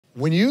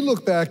When you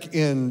look back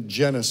in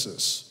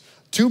Genesis,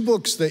 two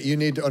books that you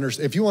need to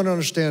understand, if you want to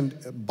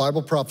understand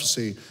Bible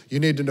prophecy, you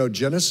need to know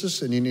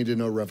Genesis and you need to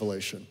know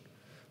Revelation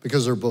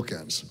because they're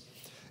bookends.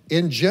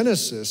 In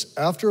Genesis,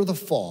 after the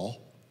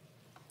fall,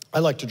 I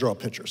like to draw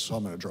pictures, so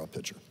I'm going to draw a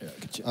picture.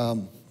 Yeah,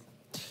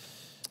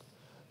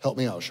 help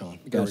me out, Sean.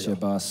 Gotcha,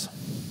 boss.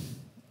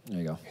 There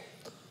you go.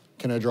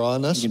 Can I draw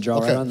on this? You can draw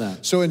right on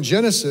that. So in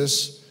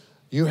Genesis,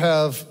 you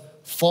have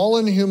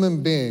fallen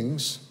human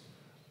beings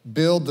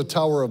build the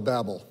Tower of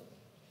Babel.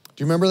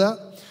 Do you remember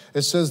that?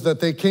 It says that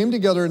they came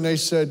together and they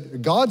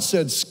said, God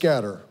said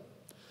scatter.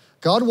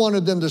 God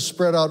wanted them to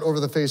spread out over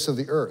the face of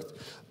the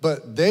earth.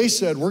 But they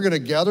said, we're going to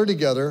gather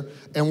together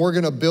and we're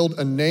going to build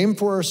a name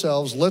for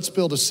ourselves. Let's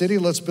build a city.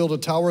 Let's build a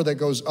tower that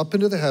goes up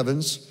into the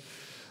heavens.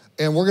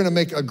 And we're going to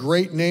make a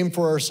great name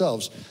for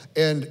ourselves.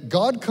 And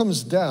God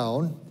comes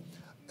down,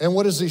 and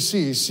what does he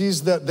see? He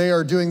sees that they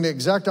are doing the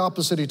exact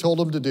opposite he told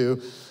them to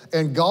do.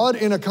 And God,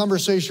 in a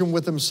conversation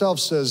with himself,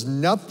 says,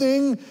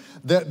 nothing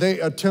that they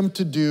attempt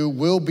to do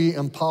will be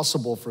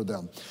impossible for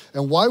them.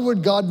 And why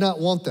would God not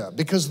want that?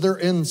 Because they're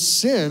in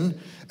sin,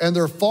 and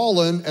they're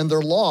fallen, and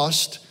they're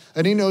lost.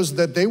 And he knows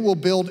that they will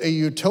build a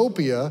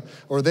utopia,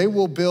 or they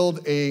will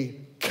build a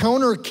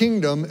counter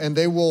kingdom, and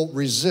they will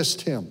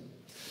resist him.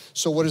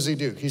 So what does he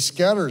do? He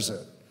scatters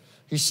it.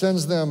 He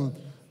sends them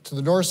to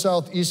the north,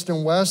 south, east,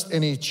 and west,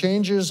 and he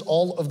changes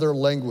all of their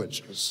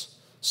languages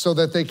so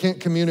that they can't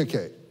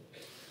communicate.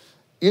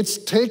 It's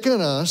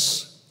taken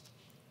us,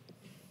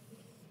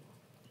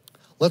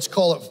 let's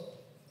call it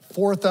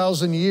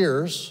 4,000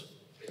 years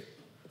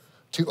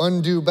to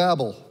undo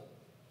Babel.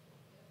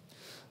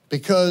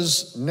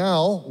 Because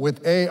now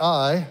with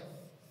AI,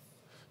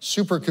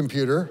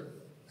 supercomputer,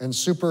 and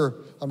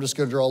I'm just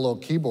gonna draw a little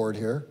keyboard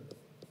here.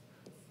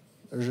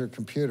 There's your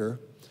computer.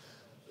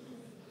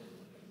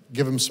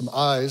 Give him some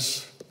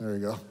eyes. There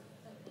you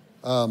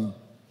go.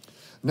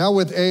 Now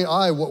with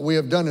AI, what we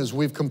have done is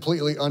we've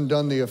completely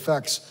undone the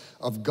effects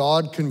of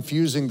God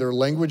confusing their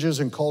languages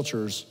and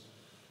cultures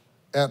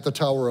at the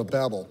Tower of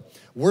Babel.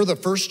 We're the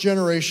first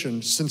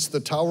generation since the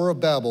Tower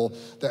of Babel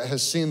that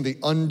has seen the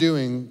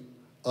undoing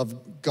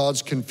of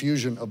God's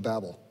confusion of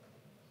Babel.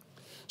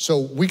 So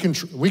we can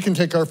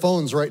take our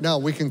phones right now.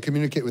 We can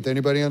communicate with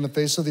anybody on the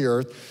face of the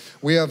earth.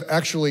 We have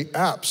actually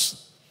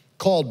apps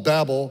called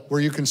Babel where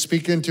you can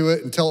speak into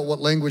it and tell it what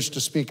language to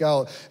speak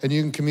out, and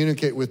you can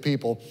communicate with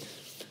people.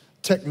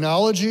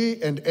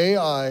 Technology and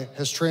AI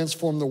has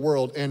transformed the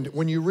world. And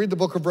when you read the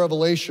book of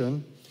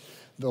Revelation,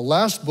 the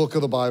last book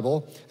of the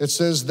Bible, it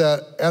says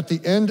that at the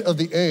end of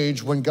the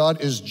age, when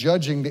God is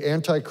judging the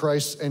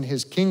Antichrist and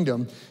his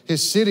kingdom,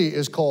 his city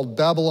is called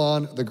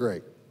Babylon the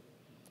Great.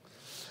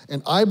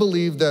 And I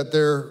believe that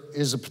there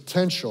is a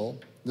potential,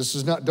 this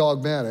is not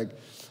dogmatic,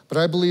 but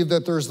I believe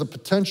that there's the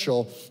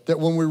potential that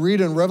when we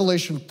read in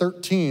Revelation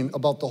 13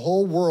 about the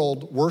whole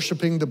world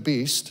worshiping the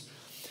beast,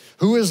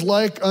 who is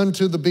like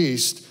unto the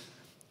beast,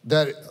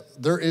 that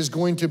there is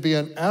going to be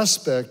an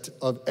aspect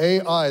of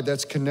AI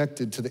that's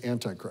connected to the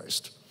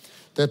Antichrist.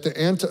 That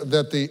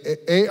the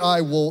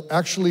AI will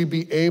actually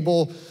be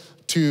able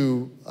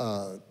to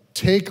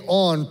take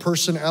on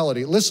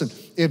personality. Listen,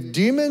 if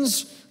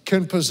demons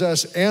can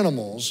possess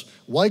animals,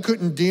 why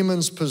couldn't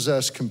demons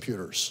possess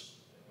computers?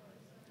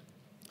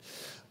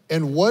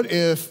 And what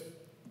if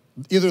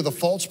either the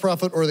false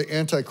prophet or the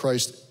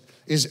Antichrist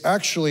is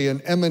actually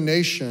an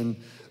emanation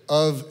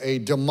of a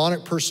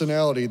demonic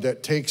personality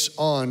that takes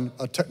on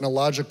a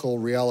technological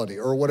reality?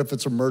 Or what if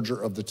it's a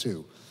merger of the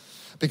two?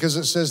 Because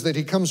it says that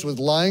he comes with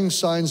lying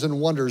signs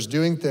and wonders,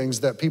 doing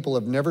things that people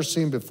have never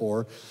seen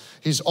before.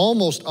 He's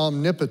almost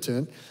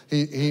omnipotent.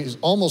 He's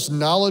almost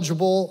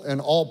knowledgeable and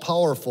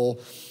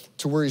all-powerful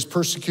to where he's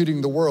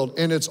persecuting the world.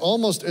 And it's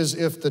almost as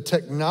if the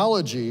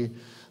technology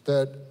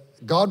that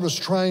God was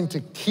trying to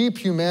keep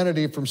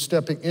humanity from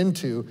stepping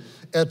into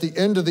at the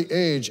end of the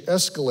age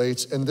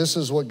escalates, and this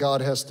is what God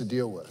has to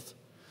deal with.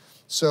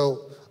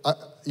 So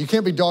you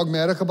can't be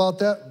dogmatic about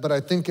that, but I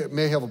think it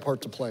may have a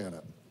part to play in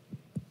it.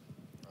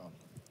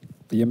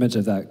 The image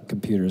of that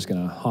computer is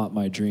going to haunt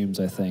my dreams,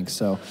 I think.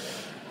 So,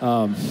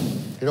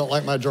 you don't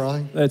like my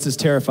drawing? That's just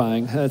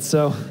terrifying. That's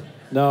so,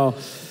 no.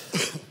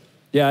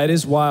 Yeah, it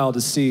is wild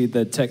to see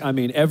the tech. I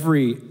mean,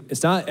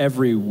 it's not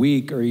every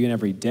week or even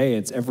every day,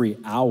 it's every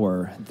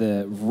hour,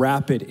 the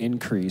rapid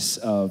increase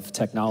of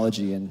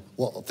technology. And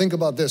well, think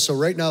about this. So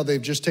right now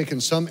they've just taken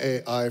some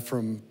AI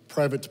from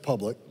private to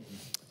public.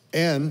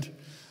 And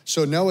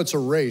so now it's a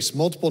race.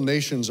 Multiple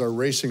nations are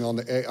racing on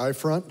the AI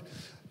front.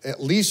 At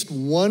least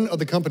one of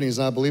the companies,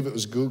 and I believe it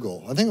was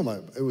Google. I think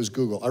it was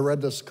Google. I read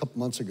this a couple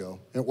months ago.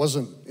 It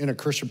wasn't in a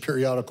Christian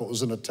periodical. It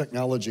was in a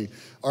technology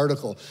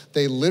article.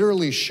 They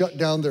literally shut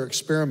down their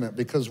experiment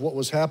because what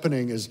was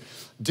happening is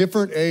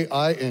different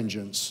AI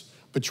engines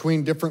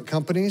between different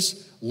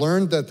companies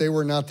learned that they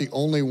were not the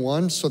only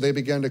one, so they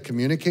began to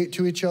communicate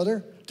to each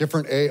other,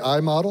 different AI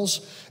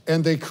models,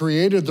 and they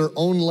created their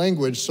own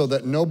language so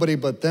that nobody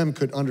but them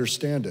could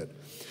understand it.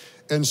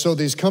 And so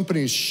these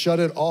companies shut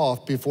it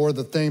off before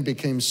the thing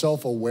became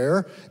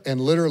self-aware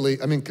and literally,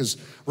 because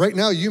right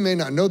now you may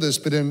not know this,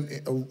 but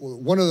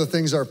one of the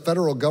things our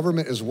federal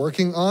government is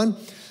working on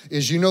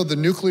is, the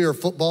nuclear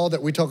football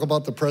that we talk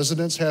about the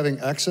presidents having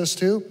access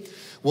to?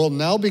 Well,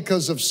 now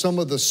because of some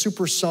of the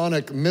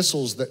supersonic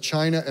missiles that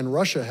China and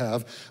Russia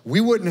have,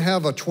 we wouldn't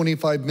have a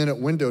 25-minute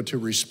window to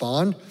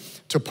respond,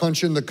 to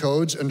punch in the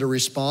codes and to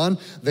respond.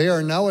 They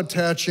are now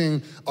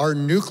attaching our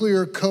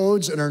nuclear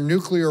codes and our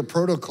nuclear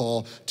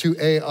protocol to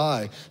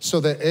AI so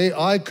that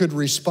AI could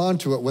respond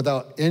to it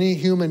without any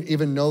human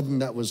even knowing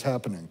that was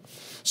happening.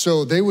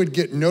 So they would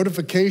get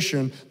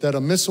notification that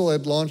a missile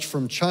had launched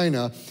from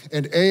China,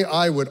 and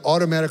AI would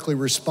automatically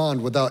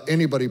respond without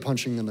anybody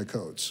punching in the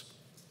codes.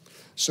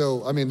 So,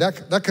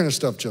 that kind of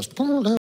stuff just